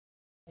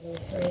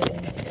Little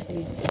friends,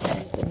 please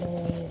excuse the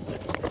noise.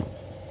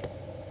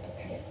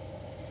 Okay.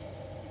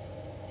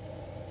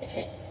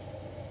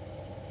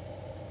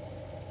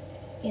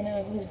 In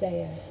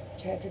Hosea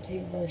chapter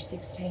 2, verse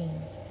 16,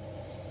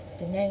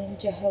 the name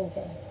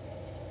Jehovah,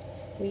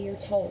 we are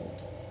told,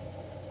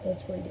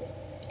 let's read it.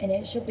 And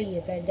it shall be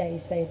at that day,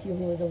 saith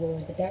Yahuwah the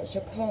Lord, that thou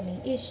shalt call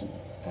me Ishi,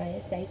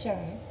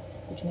 I-S-H-I,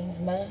 which means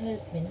my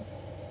husband,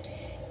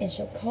 and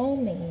shall call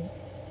me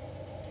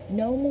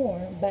no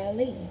more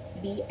Baali,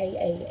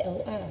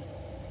 B-A-A-L-I.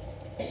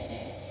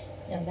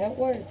 Now that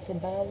word for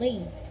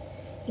Baali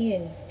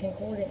is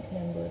concordance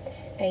number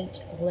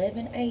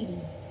H1180.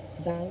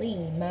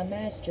 Baali, my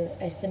master,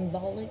 a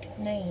symbolic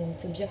name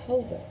for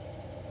Jehovah.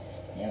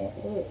 Now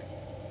look,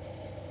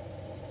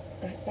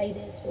 I say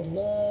this with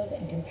love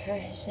and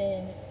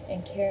compassion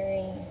and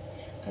caring.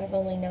 I've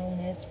only known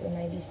this for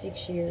maybe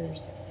 6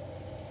 years.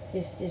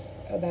 This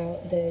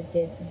about the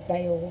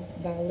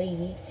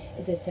Baali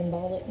is a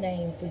symbolic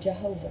name for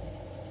Jehovah.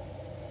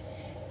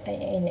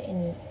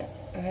 And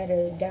I had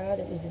a guy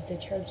that was at the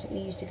church that we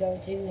used to go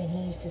to, and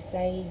he used to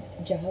say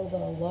Jehovah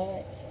a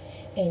lot,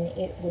 and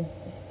it would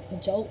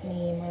jolt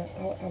me, and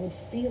I would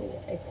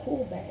feel a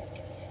pullback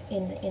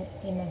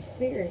in my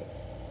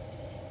spirit,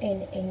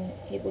 and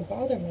it would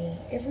bother me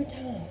every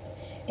time.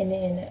 And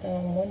then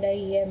one day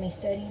he had me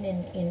studying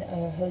in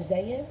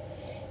Hosea,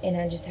 and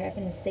I just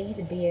happened to see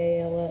the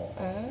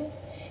B-A-L-L-I,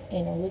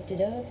 and I looked it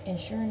up, and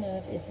sure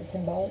enough, it's the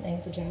symbolic name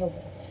for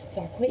Jehovah.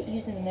 So I quit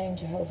using the name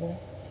Jehovah,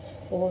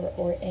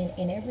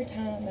 and every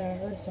time that I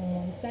heard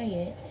someone say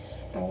it,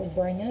 I would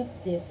bring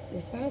up this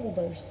Bible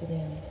verse to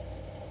them.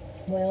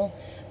 Well,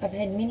 I've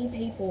had many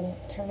people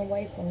turn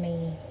away from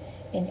me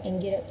and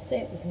get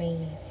upset with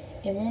me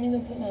and won't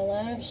even put my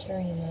live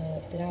stream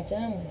up that I've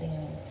done with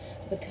them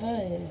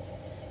because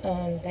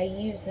they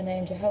use the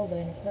name Jehovah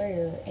in a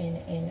prayer,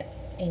 and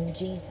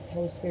Jesus,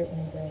 Holy Spirit,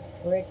 when he breath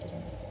corrected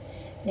them.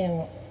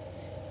 Now,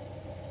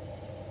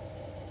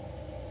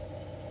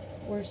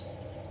 we're supposed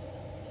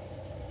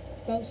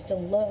to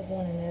love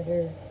one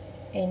another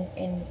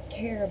and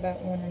care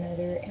about one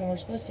another, and we're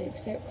supposed to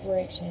accept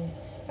correction.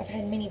 I've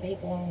had many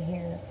people on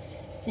here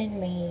send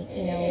me,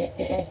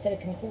 if I've said a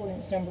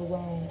concordance number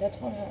wrong. That's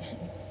why I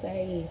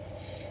say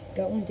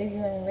go and do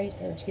your own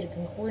research. Get a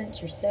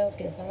concordance yourself,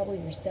 get a Bible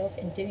yourself,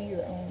 and do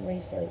your own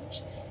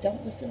research.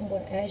 Don't listen to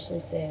what Ashley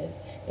says.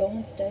 Go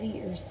and study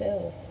it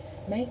yourself.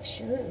 Make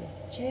sure,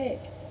 check.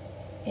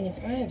 And if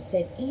I have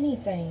said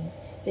anything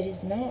that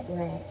is not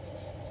right,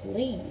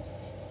 please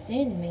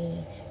send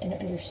me an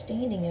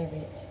understanding of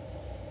it.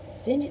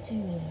 Send it to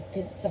me,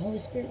 because it's the Holy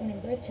Spirit when in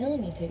breath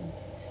telling me to.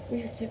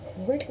 We are to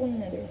correct one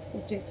another.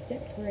 We're to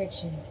accept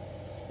correction.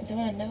 Until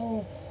I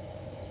know,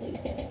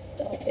 please don't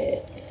stop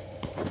it.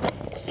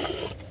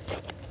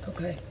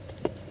 Okay.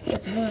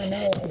 That's how I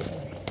know, I'm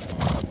sorry.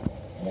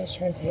 Somebody's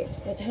trying to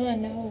text. That's how I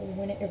know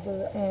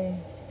whenever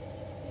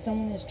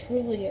someone is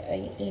truly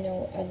a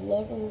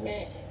lover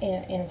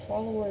and a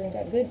follower and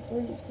got good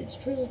fruits that's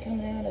truly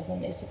coming out of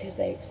them, is because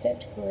they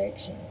accept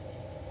correction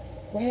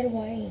right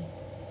away.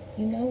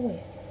 You know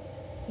it.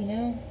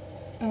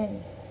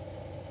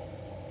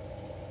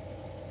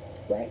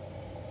 Right.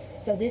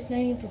 So this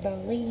name for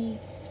Baali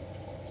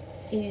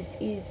is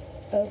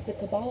of the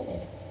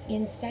Kabbalah.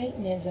 In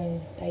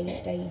Satanism,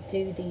 they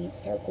do the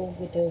circle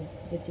with the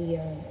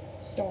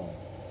star.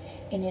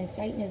 And in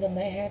Satanism,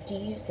 they have to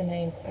use the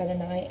names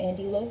Adonai and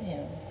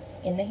Elohim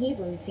in the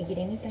Hebrew to get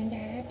anything to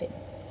happen,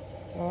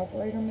 to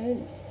operate or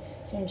move.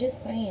 So I'm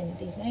just saying,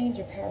 these names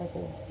are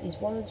powerful. These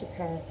words are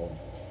powerful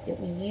that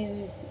we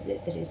use,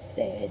 that is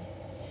said.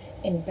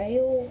 And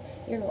Baal,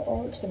 there are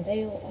arcs of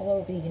Baal all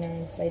over the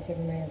United States of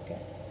America.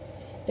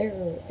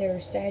 There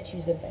are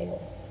statues of Baal.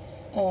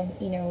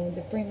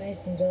 The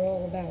Freemasons are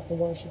all about the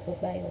worship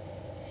of Baal.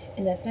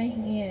 And the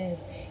thing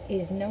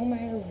is no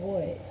matter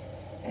what,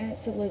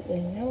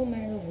 absolutely no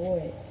matter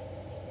what,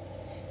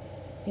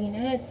 the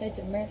United States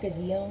of America is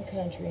a young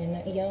country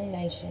and a young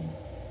nation.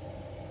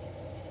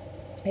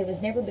 It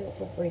was never built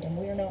for freedom.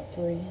 We are not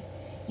free.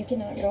 You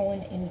cannot go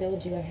in and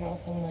build you a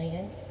house on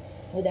land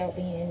without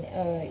being,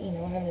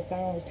 having to sign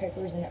all those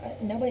papers. And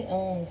nobody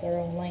owns their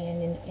own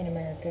land in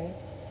America.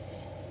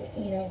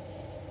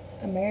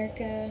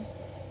 America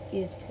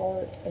is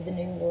part of the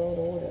New World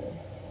Order.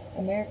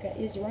 America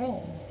is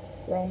Rome.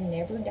 Rome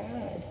never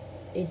died.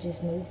 It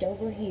just moved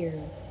over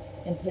here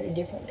and put a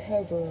different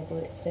cover over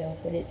itself,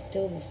 but it's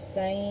still the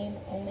same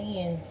on the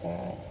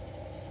inside.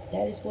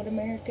 That is what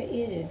America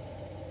is.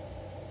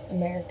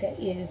 America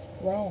is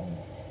Rome.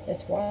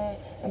 That's why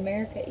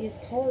America is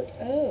part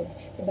of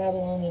the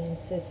Babylonian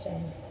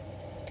system.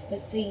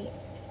 But see,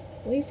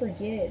 we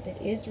forget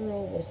that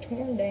Israel was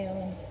torn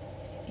down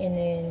and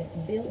then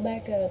built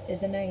back up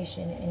as a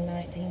nation in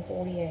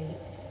 1948.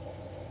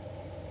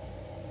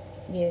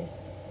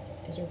 Yes,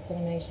 Israel put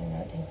a nation in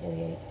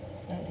 1948,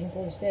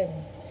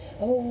 1947.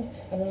 Oh,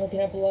 I've been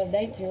looking up a lot of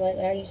dates here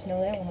lately. I used to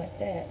know that one like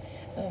that.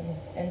 I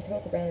haven't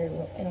spoken about it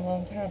in a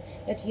long time.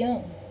 That's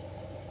young.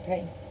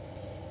 Okay.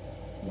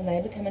 When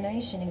they become a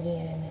nation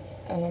again,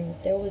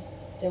 there was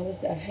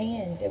a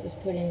hand that was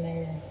put in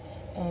there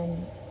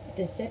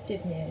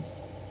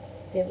deceptiveness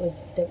that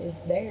was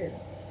there,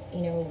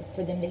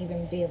 for them to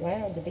even be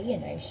allowed to be a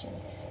nation.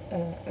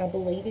 I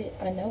believe it.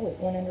 I know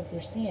it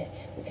 100%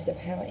 because of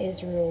how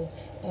Israel,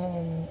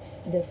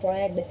 the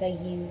flag that they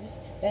use,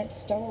 that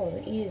star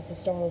is the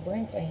Star of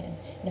Remphan.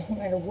 No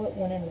matter what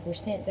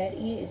 100% that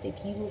is,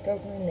 if you look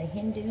over in the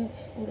Hindu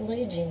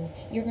religion,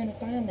 you're going to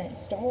find that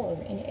star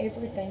in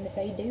everything that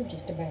they do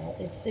just about.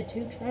 It's the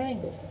two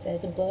triangles. It's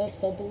as above,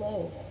 so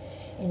below.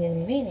 And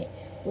in a minute,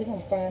 we're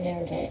going to find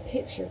out about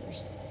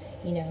pictures,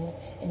 and now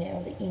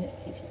that,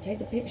 if you take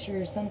a picture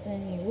of something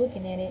and you're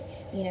looking at it,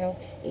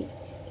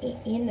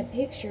 in the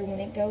picture, when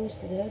it goes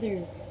to the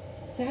other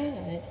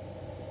side,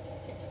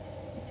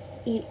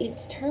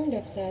 it's turned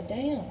upside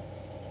down,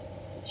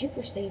 but you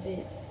perceive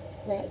it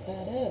right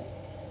side up.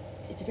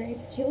 It's very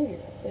peculiar,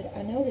 but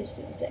I noticed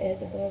it was the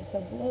as above, so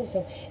below.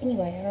 So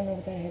anyway, I don't know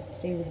what that has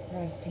to do with the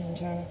price tea in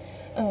China.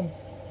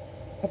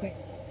 Okay,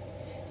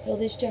 so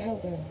this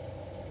Jehovah,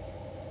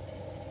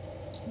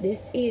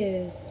 this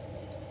is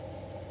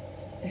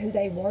who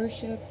they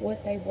worship,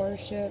 what they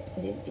worship.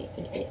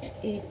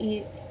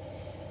 It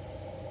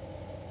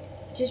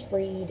just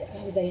read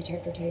Hosea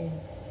chapter 2,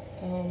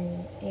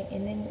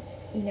 and then,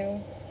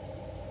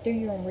 do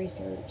your own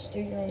research, do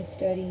your own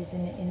studies,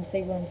 and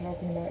see what I'm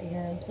talking about here.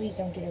 And please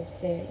don't get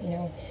upset,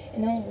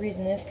 And the only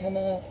reason this come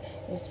up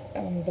was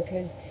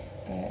because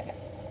a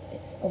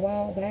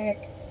while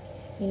back,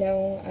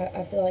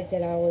 I feel like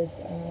that I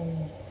was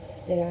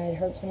that I had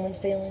hurt someone's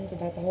feelings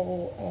about the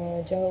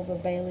whole Jehovah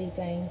Bailey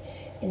thing,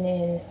 and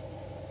then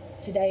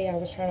today I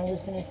was trying to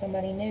listen to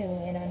somebody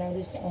new, and I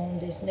noticed on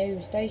this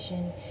new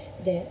station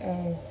that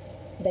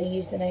they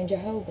used the name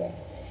Jehovah,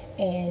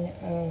 and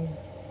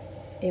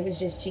it was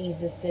just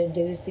Jesus said,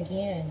 do this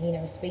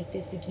again, speak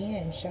this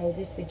again, show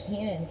this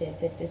again,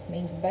 that this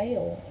means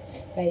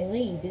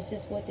Bailey. This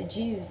is what the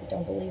Jews that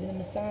don't believe in the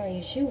Messiah,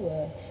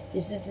 Yeshua,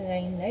 this is the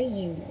name they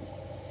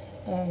use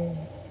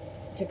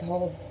to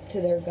call to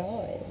their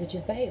God, which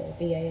is Baal,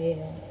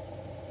 B-A-L.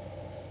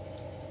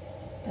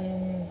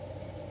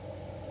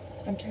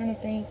 I'm trying to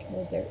think,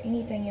 was there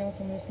anything else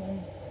on this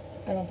one?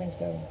 I don't think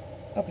so.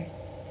 Okay.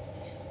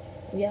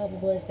 We have a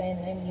blessed day in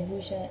the name of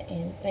Yahushua,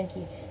 and thank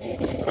you.